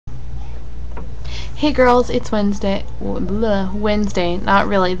Hey girls, it's Wednesday. Wednesday, not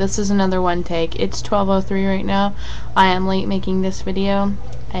really. This is another one take. It's 12:03 right now. I am late making this video.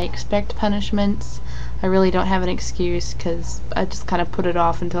 I expect punishments. I really don't have an excuse because I just kind of put it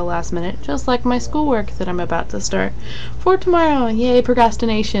off until last minute, just like my schoolwork that I'm about to start for tomorrow. Yay,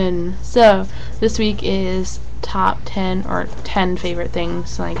 procrastination. So, this week is top 10 or 10 favorite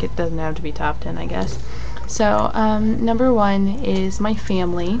things. Like, it doesn't have to be top 10, I guess. So, number 1 is my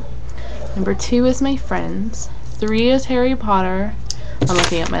family. Number 2 is my friends. 3 is Harry Potter. I'm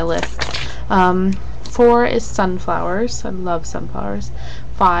looking at my list. 4 is sunflowers. I love sunflowers.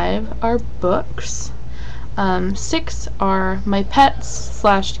 5 are books. 6 are my pets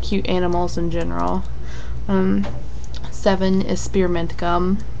 / cute animals in general. 7 is spearmint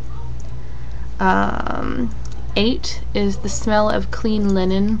gum. 8 is the smell of clean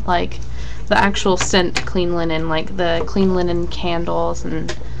linen, like the actual scent clean linen, like the clean linen candles,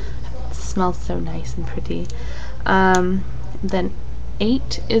 and smells so nice and pretty. Then 9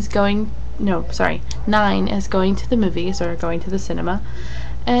 is going to the movies or going to the cinema,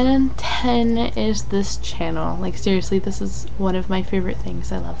 and 10 is this channel. Like, seriously, this is one of my favorite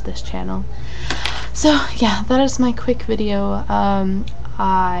things. I love this channel. So yeah, that is my quick video.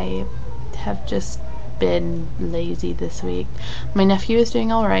 I have just been lazy this week. My nephew is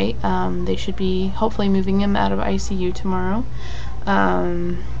doing alright. They should be hopefully moving him out of ICU tomorrow.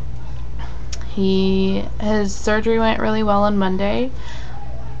 His surgery went really well on Monday.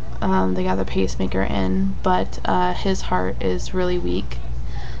 They got the pacemaker in, but his heart is really weak.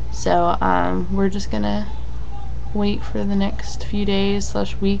 So we're just gonna wait for the next few days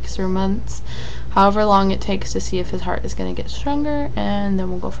 / weeks or months, however long it takes, to see if his heart is gonna get stronger, and then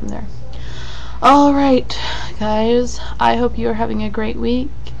we'll go from there. Alright, guys, I hope you are having a great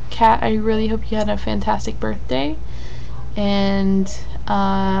week. Kat, I really hope you had a fantastic birthday. And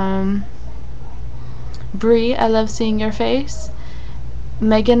Bree, I love seeing your face.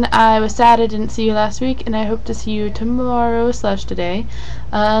 Megan, I was sad I didn't see you last week, and I hope to see you tomorrow / today.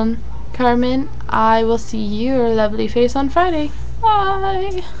 Carmen, I will see your lovely face on Friday.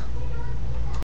 Bye!